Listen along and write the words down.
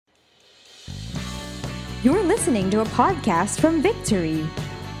You're listening to a podcast from Victory.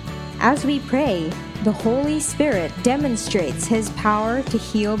 As we pray, the Holy Spirit demonstrates His power to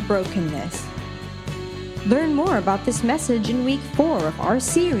heal brokenness. Learn more about this message in week 4 of our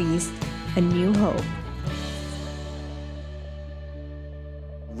series, A New Hope.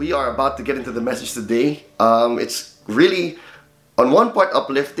 We are about to get into the message today. It's really, on one part,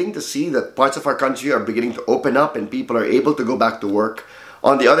 uplifting to see that parts of our country are beginning to open up and people are able to go back to work.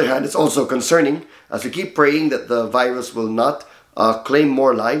 On the other hand, it's also concerning as we keep praying that the virus will not claim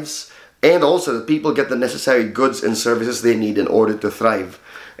more lives, and also that people get the necessary goods and services they need in order to thrive.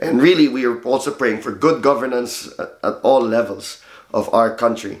 And really, we are also praying for good governance at all levels of our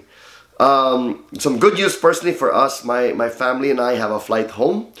country. Some good news personally for us. My family and I have a flight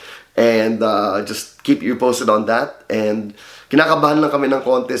home, and just keep you posted on that. And kinakabahan lang kami ng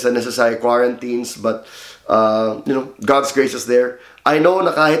konti sa necessary quarantines, but God's grace is there. I know na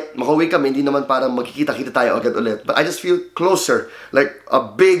kahit makauwi kami, hindi naman parang magkikita-kita tayo agad ulit. But I just feel closer, like a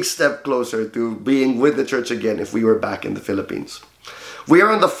big step closer to being with the church again if we were back in the Philippines. We are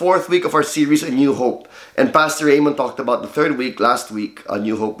on the 4th week of our series, A New Hope. And Pastor Raymond talked about the 3rd week last week, A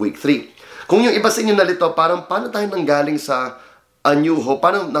New Hope Week 3. Kung yung iba sa inyo nalito, parang paano tayo nanggaling sa A New Hope?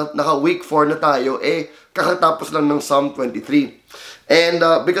 Paano naka week 4 na tayo? Kakatapos lang ng Psalm 23. And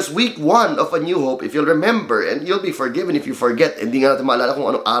because week 1 of A New Hope, if you'll remember, and you'll be forgiven if you forget, hindi nga natin maalala kung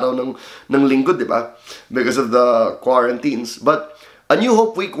anong araw ng linggo, di ba? Because of the quarantines. But A New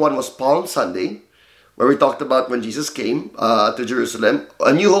Hope week 1 was Palm Sunday, where we talked about when Jesus came to Jerusalem.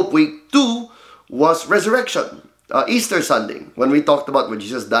 A New Hope week 2 was Resurrection, Easter Sunday, when we talked about when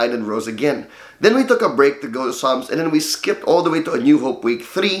Jesus died and rose again. Then we took a break to go to Psalms, and then we skipped all the way to A New Hope week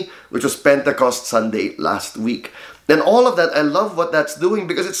 3, which was Pentecost Sunday last week. And all of that, I love what that's doing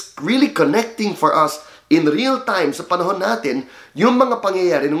because it's really connecting for us in real time sa panahon natin yung mga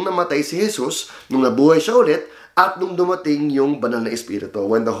pangyayari nung namatay si Jesus, nung nabuhay siya ulit, at nung dumating yung banal na Espiritu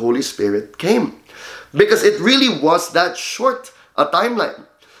when the Holy Spirit came. Because it really was that short a timeline.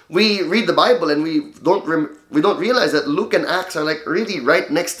 We read the Bible and we don't realize that Luke and Acts are like really right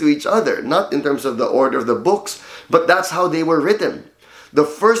next to each other, not in terms of the order of the books, but that's how they were written. The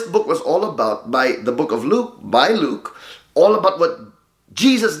first book was all about, by Luke, all about what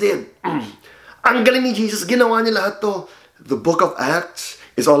Jesus did. Ang galing ni Jesus, ginawa niya lahat to. The book of Acts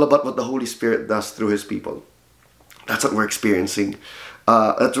is all about what the Holy Spirit does through His people. That's what we're experiencing.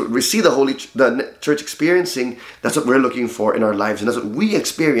 That's what we see the church experiencing. That's what we're looking for in our lives, and that's what we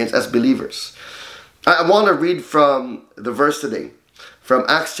experience as believers. I want to read from the verse today, from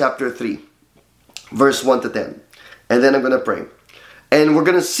Acts chapter 3, verse 1 to 10. And then I'm going to pray. And we're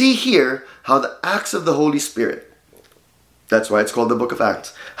going to see here how the acts of the Holy Spirit, that's why it's called the book of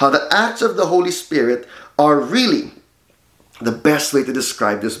Acts, how the acts of the Holy Spirit are really the best way to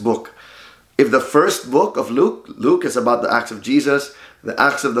describe this book. If the first book of Luke is about the acts of Jesus, the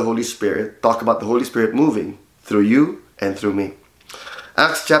acts of the Holy Spirit talk about the Holy Spirit moving through you and through me.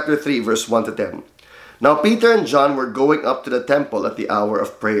 Acts chapter 3, verse 1 to 10. Now Peter and John were going up to the temple at the hour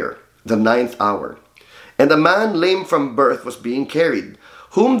of prayer, the 9th hour. And a man lame from birth was being carried,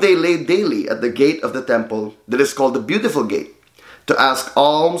 whom they laid daily at the gate of the temple that is called the Beautiful Gate, to ask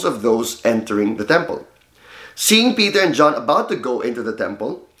alms of those entering the temple. Seeing Peter and John about to go into the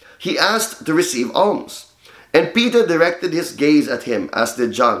temple, he asked to receive alms. And Peter directed his gaze at him, as did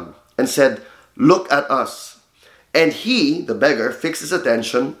John, and said, "Look at us." And he, the beggar, fixed his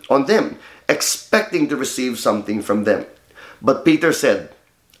attention on them, expecting to receive something from them. But Peter said,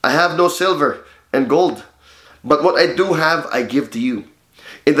 "I have no silver and gold, but what I do have I give to you.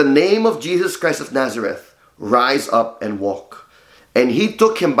 In the name of Jesus Christ of Nazareth, rise up and walk." And he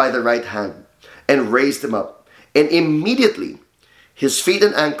took him by the right hand and raised him up. And immediately his feet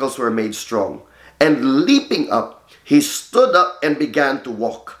and ankles were made strong. And leaping up, he stood up and began to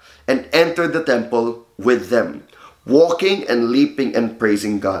walk, and entered the temple with them, walking and leaping and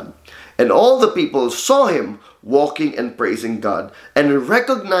praising God. And all the people saw him walking and praising God, and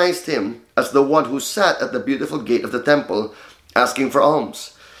recognized him as the one who sat at the beautiful gate of the temple, asking for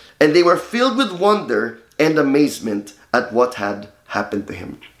alms. And they were filled with wonder and amazement at what had happened to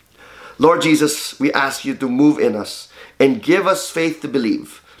him. Lord Jesus, we ask you to move in us and give us faith to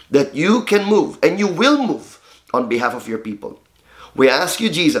believe that you can move and you will move on behalf of your people. We ask you,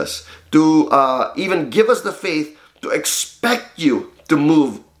 Jesus, to even give us the faith to expect you to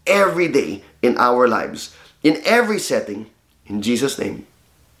move every day in our lives, in every setting. In Jesus' name,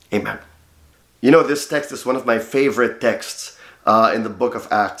 amen. You know, this text is one of my favorite texts in the book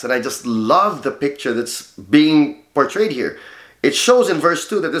of Acts, and I just love the picture that's being portrayed here. It shows in verse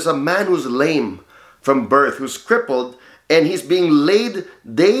 2 that there's a man who's lame from birth, who's crippled, and he's being laid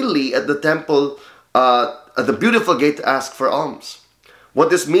daily at the temple the beautiful gate to ask for alms. What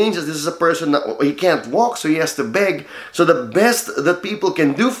this means is this is a person that he can't walk, so he has to beg. So the best that people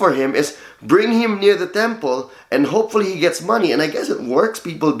can do for him is bring him near the temple, and hopefully he gets money. And I guess it works.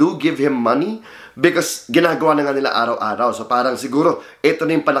 People do give him money because ginagawa na nga nila araw-araw. So parang siguro, ito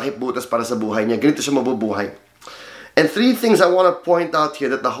na yung panakibutas para sa buhay niya. Ganito siya mabubuhay. And three things I want to point out here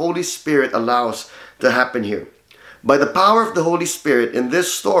that the Holy Spirit allows to happen here. By the power of the Holy Spirit, in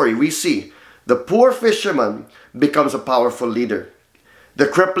this story, we see the poor fisherman becomes a powerful leader. The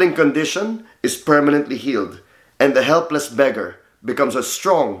crippling condition is permanently healed, and the helpless beggar becomes a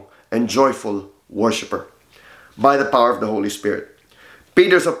strong and joyful worshiper by the power of the Holy Spirit.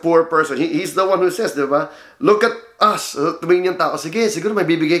 Peter's a poor person. He's the one who says, diba? Look at us. Tumingin yung tao. Sige, siguro may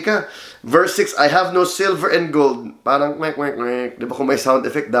bibigay ka. Verse 6, I have no silver and gold. Parang, diba kung may sound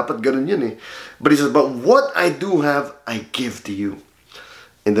effect, dapat ganun yun eh. But he says, but what I do have, I give to you.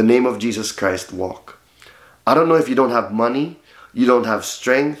 In the name of Jesus Christ, walk. I don't know if you don't have money, you don't have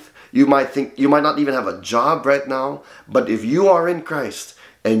strength, you might think you might not even have a job right now, but if you are in Christ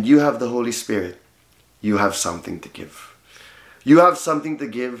and you have the Holy Spirit, you have something to give. You have something to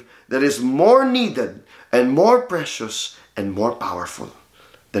give that is more needed and more precious and more powerful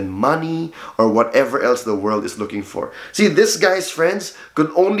than money or whatever else the world is looking for. See, this guy's friends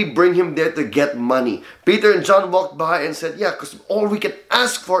could only bring him there to get money. Peter and John walked by and said, yeah, because all we can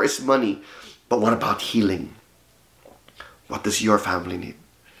ask for is money. But what about healing? What does your family need?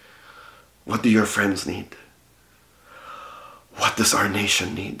 What do your friends need? What does our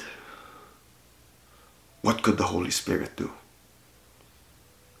nation need? What could the Holy Spirit do?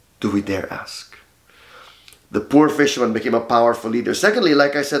 Do we dare ask? The poor fisherman became a powerful leader. Secondly,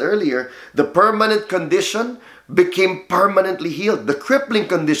 like I said earlier, the permanent condition became permanently healed. The crippling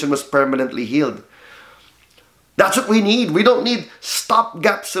condition was permanently healed. That's what we need. We don't need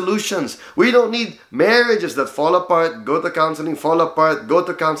stopgap solutions. We don't need marriages that fall apart, go to counseling, fall apart, go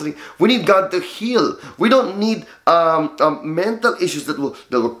to counseling. We need God to heal. We don't need mental issues that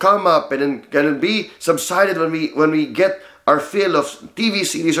will come up and then be subsided when we get our fill of TV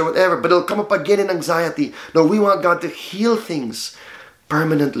series or whatever, but it'll come up again in anxiety. No, we want God to heal things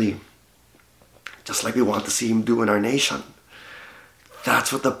permanently, just like we want to see Him do in our nation.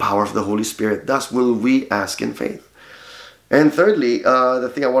 That's what the power of the Holy Spirit does. Will we ask in faith? And thirdly,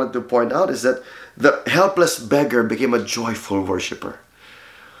 the thing I wanted to point out is that the helpless beggar became a joyful worshiper.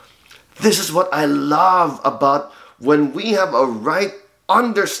 This is what I love about when we have a right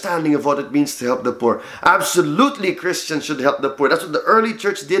understanding of what it means to help the poor. Absolutely, Christians should help the poor. That's what the early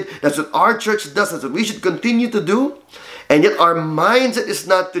church did. That's what our church does. That's what we should continue to do. And yet our mindset is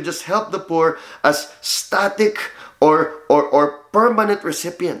not to just help the poor as static or permanent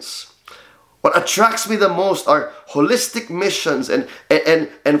recipients. What attracts me the most are holistic missions and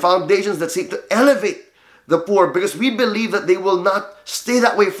foundations that seek to elevate the poor, because we believe that they will not stay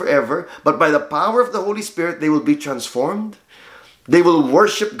that way forever, but by the power of the Holy Spirit, they will be transformed. They will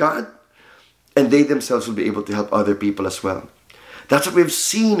worship God, and they themselves will be able to help other people as well. That's what we've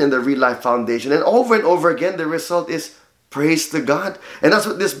seen in the Real Life Foundation. And over again, the result is praise to God. And that's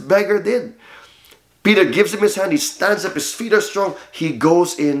what this beggar did. Peter gives him his hand, he stands up, his feet are strong, he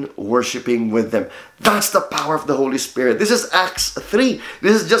goes in worshiping with them. That's the power of the Holy Spirit. This is Acts 3.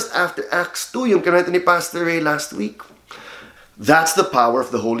 This is just after Acts 2, yung kinwento ni Pastor Ray last week. That's the power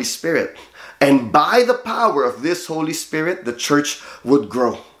of the Holy Spirit. And by the power of this Holy Spirit, the church would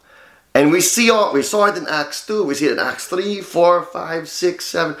grow. And we saw it in Acts 2, we see it in Acts 3, 4, 5, 6,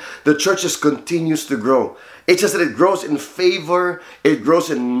 7. The church just continues to grow. It's just that it grows in favor, it grows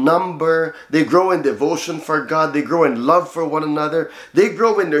in number, they grow in devotion for God, they grow in love for one another, they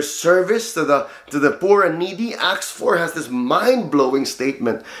grow in their service to the poor and needy. Acts 4 has this mind-blowing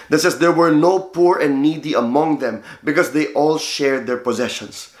statement that says there were no poor and needy among them because they all shared their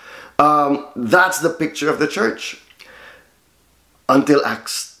possessions. That's the picture of the church until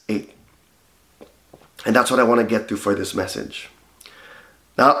Acts 8. And that's what I want to get to for this message.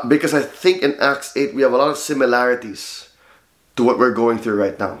 Now, because I think in Acts 8 we have a lot of similarities to what we're going through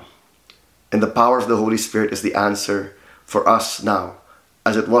right now. And the power of the Holy Spirit is the answer for us now,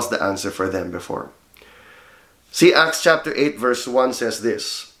 as it was the answer for them before. See, Acts chapter 8 verse 1 says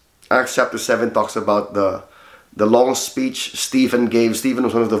this. Acts chapter 7 talks about the long speech Stephen gave. Stephen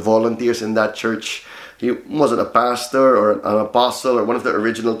was one of the volunteers in that church. He wasn't a pastor or an apostle or one of the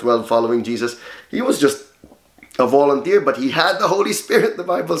original 12 following Jesus. He was just a volunteer, but he had the Holy Spirit, the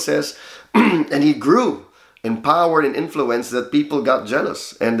Bible says, and he grew in power and influence that people got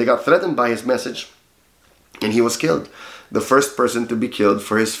jealous and they got threatened by his message, and he was killed. The first person to be killed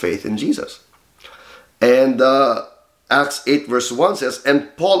for his faith in Jesus. And Acts 8 verse 1 says,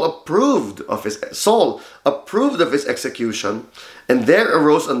 and Saul approved of his execution, and there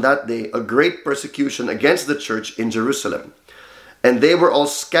arose on that day a great persecution against the church in Jerusalem. And they were all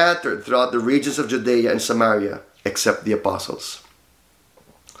scattered throughout the regions of Judea and Samaria, except the apostles.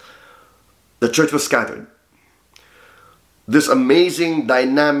 The church was scattered. This amazing,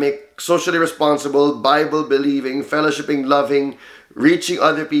 dynamic, socially responsible, Bible-believing, fellowshipping, loving, reaching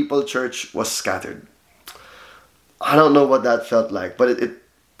other people church was scattered. I don't know what that felt like, but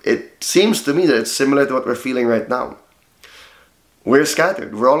it seems to me that it's similar to what we're feeling right now. We're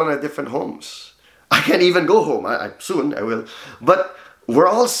scattered. We're all in our different homes. I can't even go home. Soon I will. But we're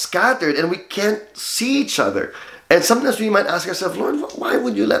all scattered and we can't see each other. And sometimes we might ask ourselves, Lord, why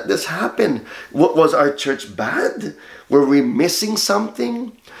would you let this happen? What, was our church bad? Were we missing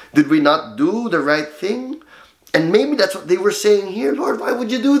something? Did we not do the right thing? And maybe that's what they were saying here. Lord, why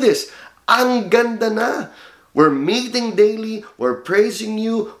would you do this? Ang ganda na. We're meeting daily. We're praising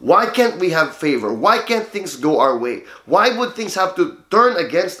you. Why can't we have favor? Why can't things go our way? Why would things have to turn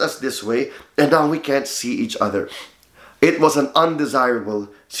against us this way? And now we can't see each other. It was an undesirable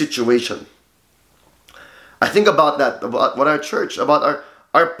situation. I think about that, about what our church, about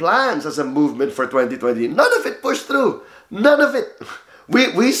our plans as a movement for 2020. None of it pushed through. None of it.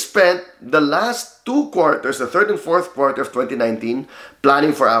 We spent the last 2 quarters, the third and fourth quarter of 2019,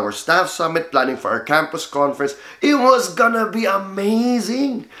 planning for our staff summit, planning for our campus conference. It was gonna be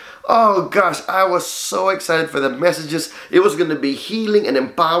amazing. Oh gosh, I was so excited for the messages. It was gonna be healing and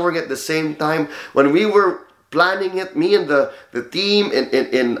empowering at the same time. When we were planning it, me and the team in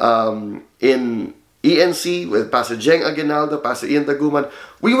ENC with Pastor Jeng Aguinaldo, Pastor Ian Taguman,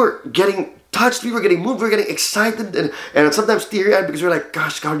 we were getting touched, we were getting moved, we were getting excited and sometimes teary-eyed because we're like,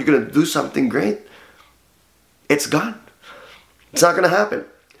 gosh, God, you're going to do something great. It's gone. It's not going to happen.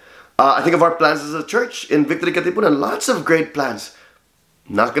 I think of our plans as a church in Victory Katipunan, lots of great plans.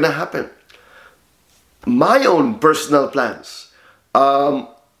 Not going to happen. My own personal plans. My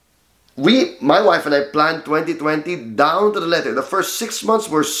wife and I planned 2020 down to the letter. The first 6 months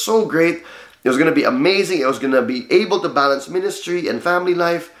were so great. It was going to be amazing. I was going to be able to balance ministry and family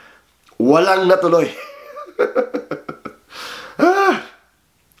life. Walang natuloy.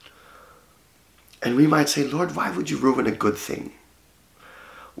 And we might say, Lord, why would you ruin a good thing?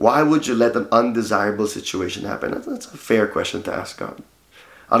 Why would you let an undesirable situation happen? That's a fair question to ask God.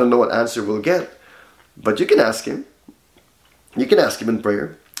 I don't know what answer we'll get, but you can ask Him. You can ask Him in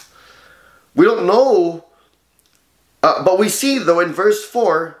prayer. We don't know, but we see, though, in verse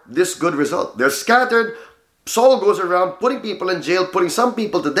 4, this good result. They're scattered. Saul goes around putting people in jail, putting some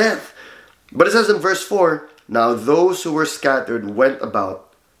people to death. But it says in verse 4, now those who were scattered went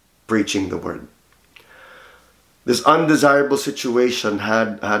about preaching the word. This undesirable situation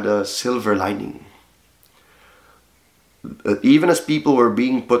had a silver lining. Even as people were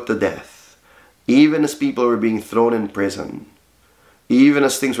being put to death, even as people were being thrown in prison, even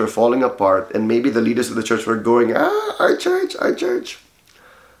as things were falling apart, and maybe the leaders of the church were going, our church.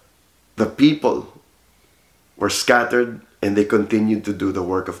 The people were scattered and they continued to do the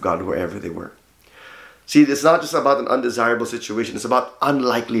work of God wherever they were. See, it's not just about an undesirable situation, it's about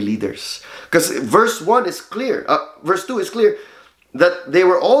unlikely leaders. Because verse 2 is clear that they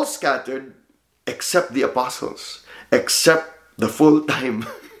were all scattered except the apostles, except the full-time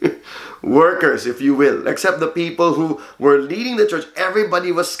workers, if you will, except the people who were leading the church.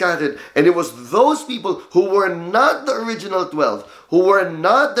 Everybody was scattered, and it was those people who were not the original 12, who were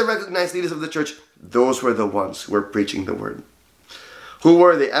not the recognized leaders of the church. Those were the ones who were preaching the word. Who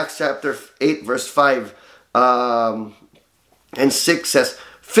were they? Acts chapter 8 verse 5 and 6 says,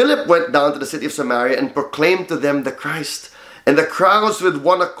 Philip went down to the city of Samaria and proclaimed to them the Christ, and the crowds with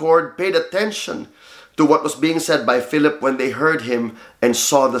one accord paid attention to what was being said by Philip when they heard him and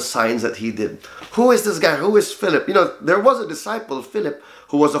saw the signs that he did. Who is this guy? Who is Philip? You know, there was a disciple, Philip,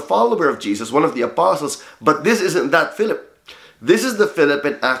 who was a follower of Jesus, one of the apostles, but this isn't that Philip. This is the Philip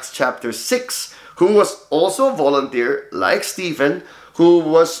in Acts chapter 6, who was also a volunteer, like Stephen, who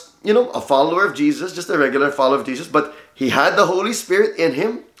was, a follower of Jesus, just a regular follower of Jesus, but he had the Holy Spirit in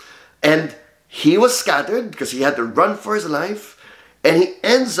him, and he was scattered because he had to run for his life, and he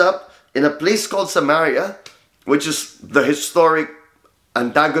ends up in a place called Samaria, which is the historic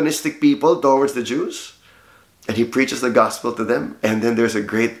antagonistic people towards the Jews, and he preaches the gospel to them, and then there's a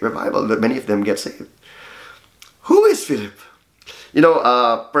great revival that many of them get saved. Who is Philip?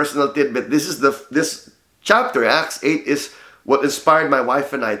 Personal tidbit, this chapter, Acts 8, is what inspired my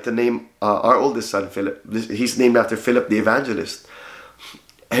wife and I to name our oldest son Philip. He's named after Philip the evangelist.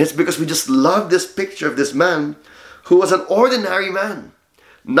 And it's because we just love this picture of this man who was an ordinary man.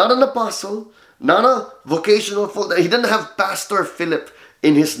 Not an apostle, not a vocational full. He didn't have Pastor Philip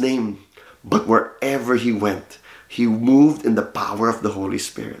in his name. But wherever he went, he moved in the power of the Holy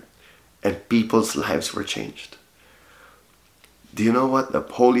Spirit. And people's lives were changed. Do you know what? The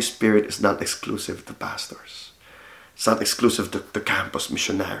Holy Spirit is not exclusive to pastors. It's not exclusive to campus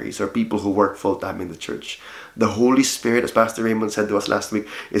missionaries or people who work full-time in the church. The Holy Spirit, as Pastor Raymond said to us last week,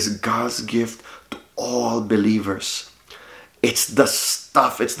 is God's gift to all believers. It's the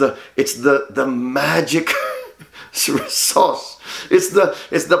stuff, it's the magic sauce. It's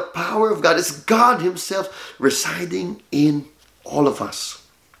the power of God. It's God Himself residing in all of us.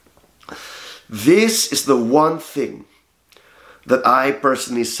 This is the one thing that I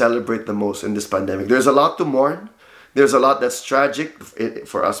personally celebrate the most in this pandemic. There's a lot to mourn. There's a lot that's tragic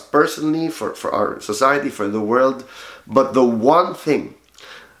for us personally, for our society, for the world. But the one thing,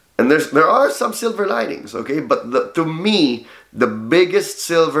 and there are some silver linings, okay? But to me, the biggest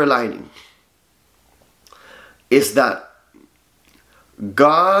silver lining is that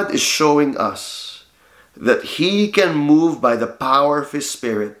God is showing us that He can move by the power of His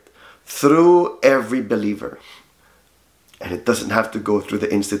Spirit through every believer. And it doesn't have to go through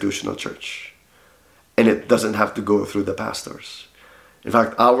the institutional church. And it doesn't have to go through the pastors. In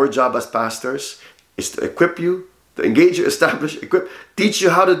fact, our job as pastors is to equip you, to engage you, establish, equip, teach you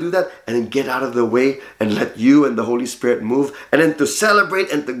how to do that, and then get out of the way and let you and the Holy Spirit move, and then to celebrate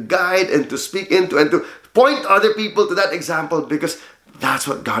and to guide and to speak into and to point other people to that example, because that's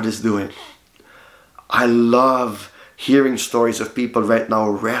what God is doing. I love hearing stories of people right now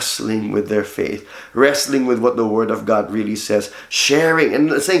wrestling with their faith, wrestling with what the Word of God really says, sharing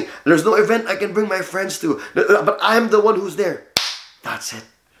and saying, there's no event I can bring my friends to, but I'm the one who's there. That's it.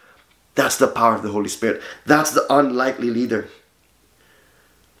 That's the power of the Holy Spirit. That's the unlikely leader.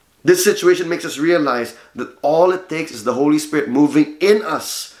 This situation makes us realize that all it takes is the Holy Spirit moving in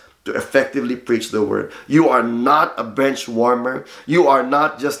us to effectively preach the Word. You are not a bench warmer. You are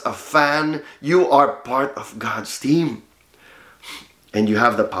not just a fan. You are part of God's team. And you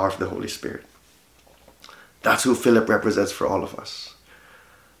have the power of the Holy Spirit. That's who Philip represents for all of us.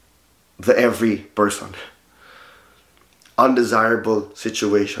 The every person. Undesirable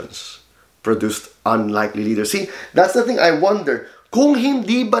situations produced unlikely leaders. See, that's the thing I wonder. Kung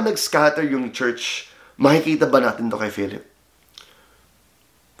hindi ba nag-scatter yung church, makikita ba natin to kay Philip?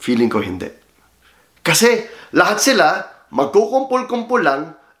 Feeling ko hindi. Kasi lahat sila magkukumpul-kumpul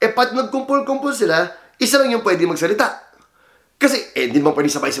lang, pat nagkumpul-kumpul sila, isa lang yung pwede magsalita. Kasi hindi naman pwede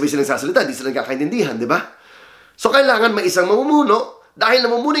sabay-sabay silang sasalita, di sila kakaintindihan, di ba? So kailangan may isang mamumuno, dahil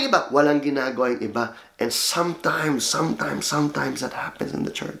namumuno yung iba, walang ginagawa yung iba. And sometimes that happens in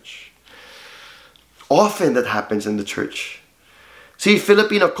the church. Often that happens in the church. See,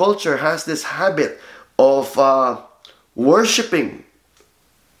 Filipino culture has this habit of worshiping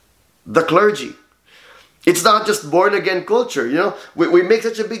the clergy. It's not just born-again culture, you know. We make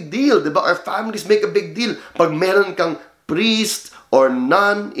such a big deal, diba? Our families make a big deal. Pag meron kang priest or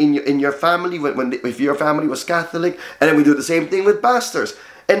nun in your family, if your family was Catholic, and then we do the same thing with pastors.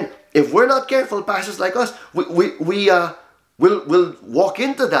 And if we're not careful, pastors like us, we'll walk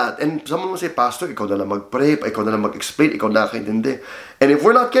into that. And someone will say, Pastor, ikaw na lang mag-pray, ikaw na lang mag-explain, ikaw nakakaintindi. And if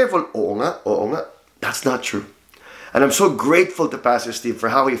we're not careful, oo nga, that's not true. And I'm so grateful to Pastor Steve for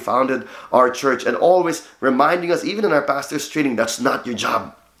how he founded our church and always reminding us, even in our pastor's training, that's not your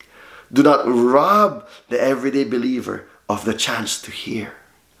job. Do not rob the everyday believer of the chance to hear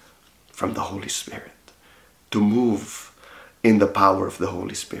from the Holy Spirit, to move in the power of the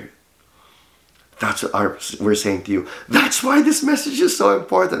Holy Spirit. That's what we're saying to you. That's why this message is so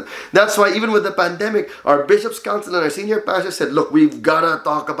important. That's why even with the pandemic, our Bishop's Council and our senior pastor said, look, we've got to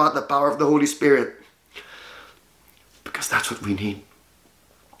talk about the power of the Holy Spirit. Because that's what we need.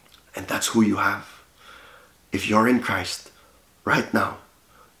 And that's who you have. If you're in Christ, right now,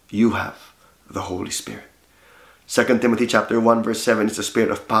 you have the Holy Spirit. 2 Timothy chapter 1 verse 7 is the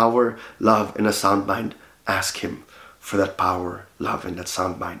spirit of power, love, and a sound mind. Ask Him for that power, love, and that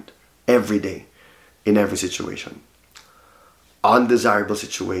sound mind. Every day, in every situation. Undesirable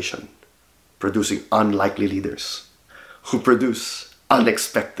situation, producing unlikely leaders who produce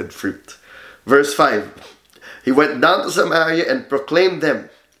unexpected fruit. Verse 5. He went down to Samaria and proclaimed them.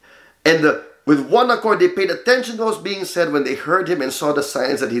 And with one accord they paid attention to what was being said when they heard him and saw the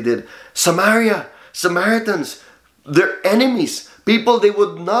signs that he did. Samaria, Samaritans, they're enemies. People they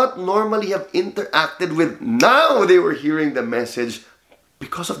would not normally have interacted with. Now they were hearing the message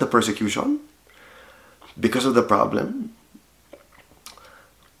because of the persecution, because of the problem.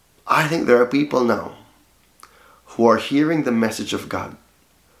 I think there are people now who are hearing the message of God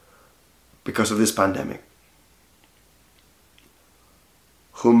because of this pandemic,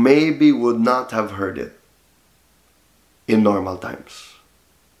 who maybe would not have heard it in normal times.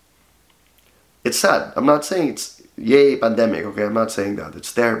 It's sad. I'm not saying it's yay pandemic, okay? I'm not saying that.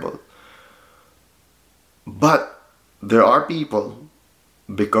 It's terrible. But there are people,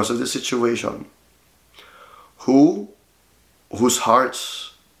 because of the situation, whose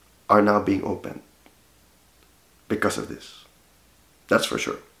hearts are now being opened because of this. That's for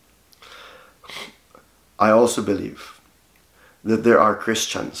sure. I also believe that there are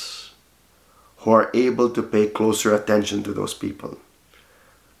Christians who are able to pay closer attention to those people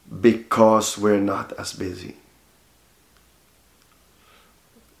because we're not as busy.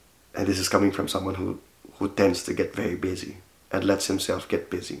 And this is coming from someone who tends to get very busy and lets himself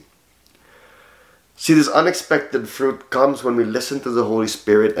get busy. See, this unexpected fruit comes when we listen to the Holy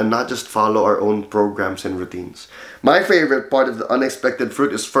Spirit and not just follow our own programs and routines. My favorite part of the unexpected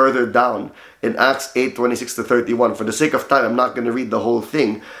fruit is further down in Acts 8:26-31. For the sake of time, I'm not going to read the whole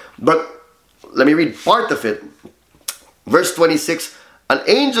thing, but let me read part of it. Verse 26, an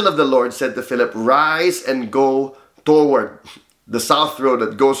angel of the Lord said to Philip, rise and go toward the south road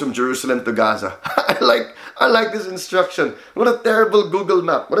that goes from Jerusalem to Gaza. I like this instruction. What a terrible Google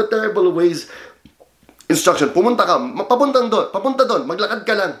map. What a terrible Waze instruction. Pumunta ka, papunta doon, maglakad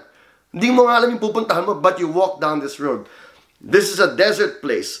ka lang. Hindi mo nga alam yung pupuntahan mo, but you walk down this road. This is a desert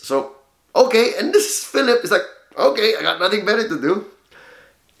place. So, okay, and this is Philip. He's like, okay, I got nothing better to do.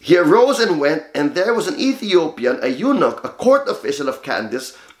 He arose and went, and there was an Ethiopian, a eunuch, a court official of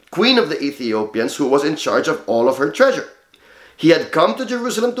Candace, queen of the Ethiopians, who was in charge of all of her treasure. He had come to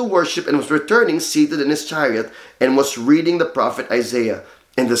Jerusalem to worship and was returning seated in his chariot and was reading the prophet Isaiah.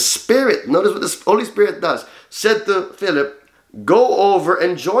 And the Spirit, notice what the Holy Spirit does, said to Philip, go over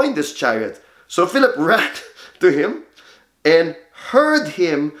and join this chariot. So Philip ran to him and heard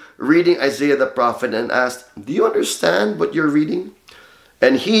him reading Isaiah the prophet and asked, do you understand what you're reading?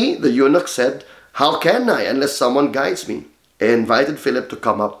 And he, the eunuch, said, how can I unless someone guides me? And invited Philip to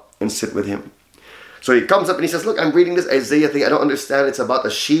come up and sit with him. So he comes up and he says, look, I'm reading this Isaiah thing. I don't understand. It's about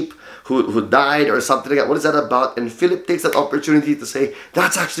a sheep who died or something like that. What is that about? And Philip takes that opportunity to say,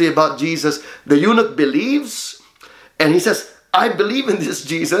 that's actually about Jesus. The eunuch believes. And he says, I believe in this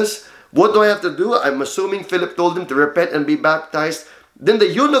Jesus. What do I have to do? I'm assuming Philip told him to repent and be baptized. Then the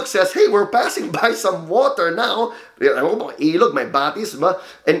eunuch says, hey, we're passing by some water now. Ilog, may baptism.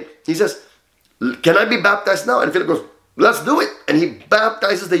 And he says, can I be baptized now? And Philip goes, let's do it. And he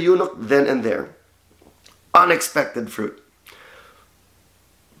baptizes the eunuch then and there. Unexpected fruit.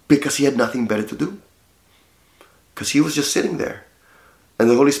 Because he had nothing better to do. Because he was just sitting there. And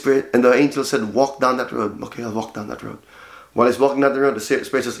the Holy Spirit and the angel said, walk down that road. Okay, I'll walk down that road. While he's walking down the road, the Spirit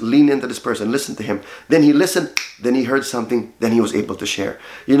says, lean into this person, listen to him. Then he listened, then he heard something, then he was able to share.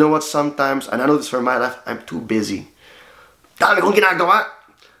 You know what, sometimes, and I know this for my life, I'm too busy. Dami kong ginagawa.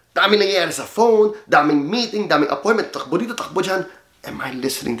 Daming nangyayari sa phone, daming meeting, daming appointment, takbo dito, takbo dyan. Am I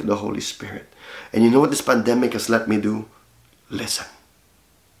listening to the Holy Spirit? And you know what this pandemic has let me do? Listen.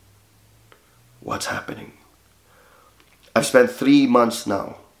 What's happening? I've spent 3 months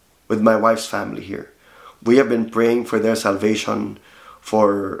now with my wife's family here. We have been praying for their salvation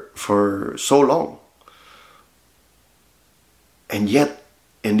for so long. And yet,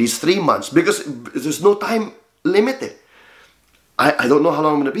 in these 3 months, because there's no time limit. I don't know how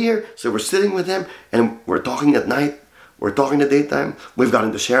long I'm going to be here. So we're sitting with them and we're talking at night. We're talking in the daytime. We've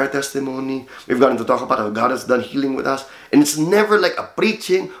gotten to share a testimony. We've gotten to talk about how God has done healing with us. And it's never like a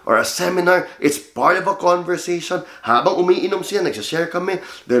preaching or a seminar. It's part of a conversation. Habang umiinom siya, nagsashare kami.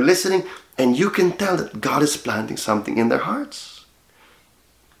 They're listening. And you can tell that God is planting something in their hearts.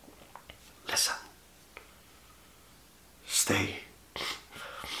 Listen. Stay.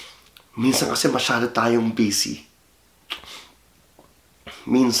 Minsan kasi masyado tayong busy.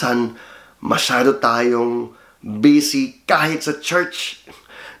 Minsan masyado tayong busy kahit sa church.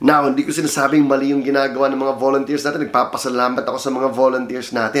 Now, hindi ko sinasabing mali yung ginagawa ng mga volunteers natin. Nagpapasalamat ako sa mga volunteers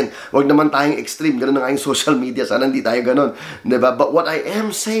natin. Huwag naman tayong extreme. Ganun na nga yung social media. Sana hindi tayo ganun. Diba? But what I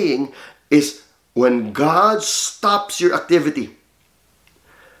am saying is when God stops your activity,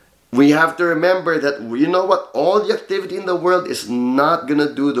 we have to remember that, you know what? All the activity in the world is not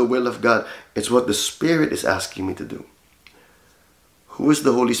gonna do the will of God. It's what the Spirit is asking me to do. Who is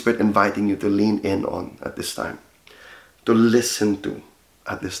the Holy Spirit inviting you to lean in on at this time? To listen to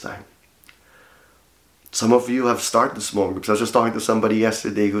at this time? Some of you have started small groups. I was just talking to somebody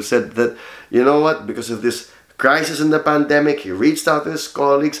yesterday who said that, you know what, because of this crisis in the pandemic, he reached out to his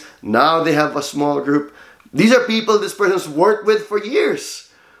colleagues. Now they have a small group. These are people this person's worked with for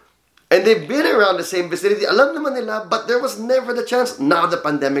years. And they've been around the same vicinity. Alam naman nila, but there was never the chance. Now the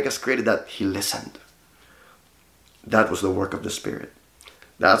pandemic has created that. He listened. That was the work of the Spirit.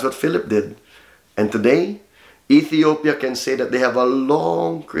 That's what Philip did. And today, Ethiopia can say that they have a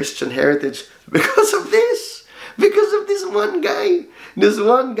long Christian heritage because of this. Because of this one guy. This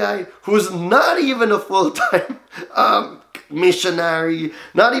one guy who's not even a full-time missionary,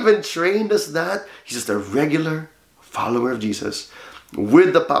 not even trained as that. He's just a regular follower of Jesus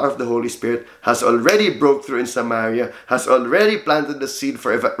with the power of the Holy Spirit, has already broke through in Samaria, has already planted the seed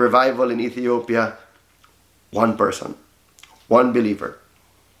for revival in Ethiopia. One person, one believer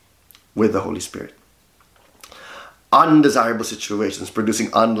with the Holy Spirit. Undesirable situations producing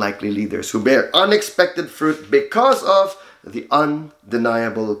unlikely leaders who bear unexpected fruit because of the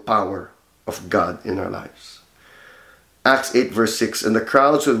undeniable power of God in our lives. Acts 8 verse 6, and the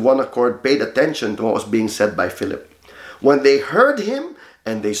crowds with one accord paid attention to what was being said by Philip when they heard him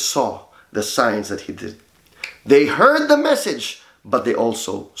and they saw the signs that he did. They heard the message, but they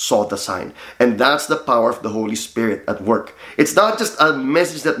also saw the sign. And that's the power of the Holy Spirit at work. It's not just a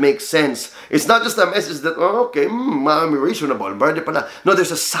message that makes sense. It's not just a message that, oh, okay, I'm reasonable. No,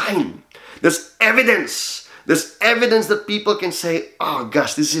 there's a sign. There's evidence. There's evidence that people can say, oh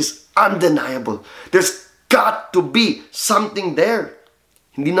gosh, this is undeniable. There's got to be something there.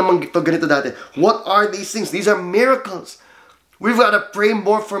 Hindi naman ito ganito dati. What are these things? These are miracles. We've got to pray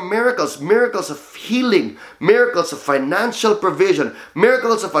more for miracles. Miracles of healing. Miracles of financial provision.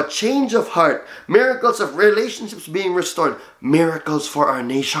 Miracles of a change of heart. Miracles of relationships being restored. Miracles for our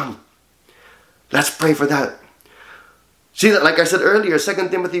nation. Let's pray for that. See that, like I said earlier,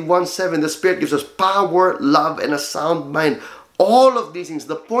 2 Timothy 1:7, the Spirit gives us power, love, and a sound mind. All of these things.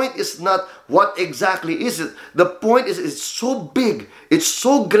 The point is not what exactly is it. The point is it's so big. It's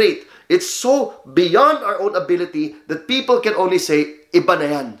so great. It's so beyond our own ability that people can only say, iba na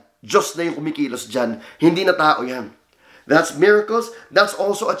yan. Diyos na yung kumikilos dyan. Hindi na tao yan. That's miracles. That's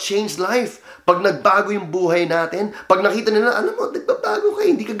also a changed life. Pag nagbago yung buhay natin, pag nakita nila, alam mo, nagbabago ka,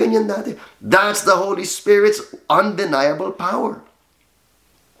 hindi ka ganyan dati. That's the Holy Spirit's undeniable power.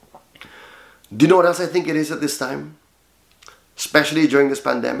 Do you know what else I think it is at this time? Especially during this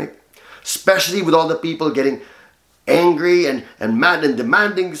pandemic. Especially with all the people getting angry and mad and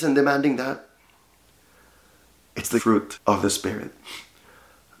demanding this and demanding that. It's the fruit of the Spirit.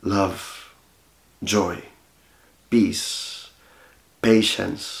 Love, joy, peace,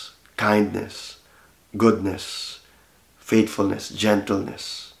 patience, kindness, goodness, faithfulness,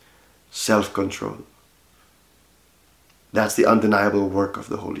 gentleness, self-control. That's the undeniable work of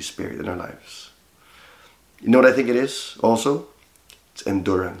the Holy Spirit in our lives. You know what I think it is also? It's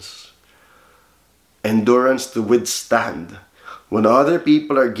endurance. Endurance to withstand when other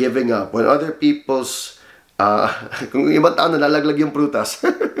people are giving up, when other people's kung ibang tao nalalaglag yung prutas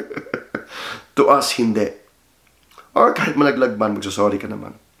to us hindi, or kahit malaglag man, magsasorry ka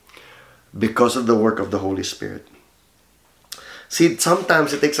naman because of the work of the Holy Spirit. See,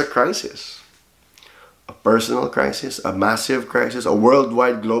 sometimes it takes a crisis, a personal crisis, a massive crisis, a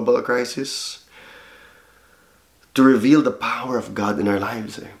worldwide global crisis to reveal the power of God in our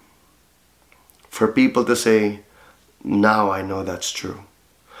lives. For people to say, now I know that's true.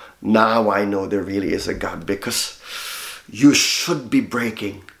 Now I know there really is a God, because you should be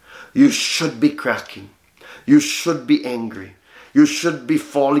breaking. You should be cracking. You should be angry. You should be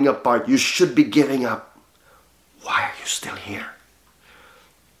falling apart. You should be giving up. Why are you still here?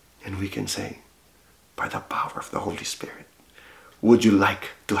 And we can say, by the power of the Holy Spirit, would you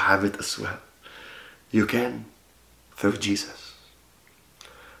like to have it as well? You can, through Jesus.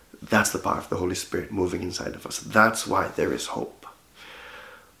 That's the power of the Holy Spirit moving inside of us. That's why there is hope.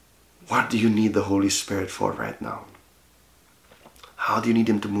 What do you need the Holy Spirit for right now? How do you need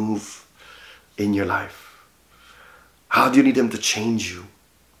Him to move in your life? How do you need Him to change you?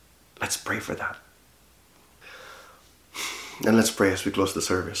 Let's pray for that. And let's pray as we close the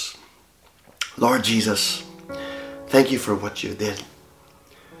service. Lord Jesus, thank you for what you did.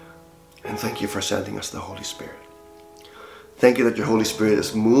 And thank you for sending us the Holy Spirit. Thank you that your Holy Spirit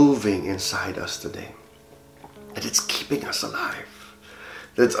is moving inside us today. That it's keeping us alive.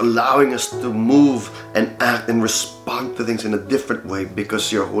 That it's allowing us to move and act and respond to things in a different way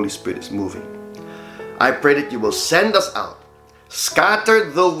because your Holy Spirit is moving. I pray that you will send us out,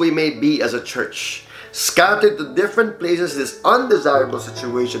 scattered though we may be as a church, scattered to different places, this undesirable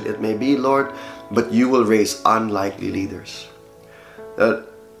situation it may be, Lord, but you will raise unlikely leaders.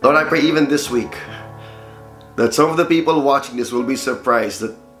 Lord, I pray even this week, that some of the people watching this will be surprised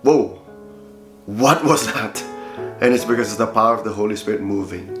that, whoa, what was that? And it's because it's the power of the Holy Spirit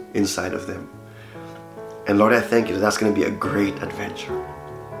moving inside of them. And Lord, I thank you that that's going to be a great adventure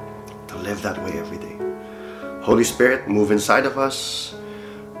to live that way every day. Holy Spirit, move inside of us.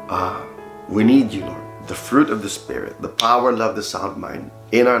 We need you, Lord. the fruit of the Spirit, the power, love, the sound mind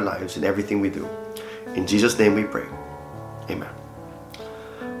in our lives, in everything we do. In Jesus' name we pray. Amen.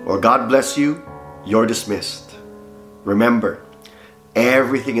 Well, God bless you. You're dismissed. Remember,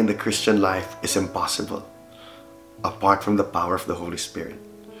 everything in the Christian life is impossible apart from the power of the Holy Spirit.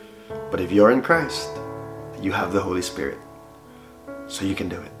 But if you're in Christ, you have the Holy Spirit. So you can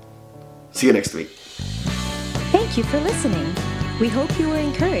do it. See you next week. Thank you for listening. We hope you were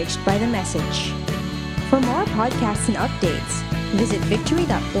encouraged by the message. For more podcasts and updates, visit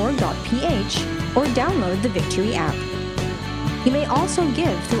victory.org.ph or download the Victory app. You may also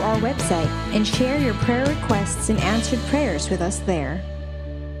give through our website and share your prayer requests and answered prayers with us there.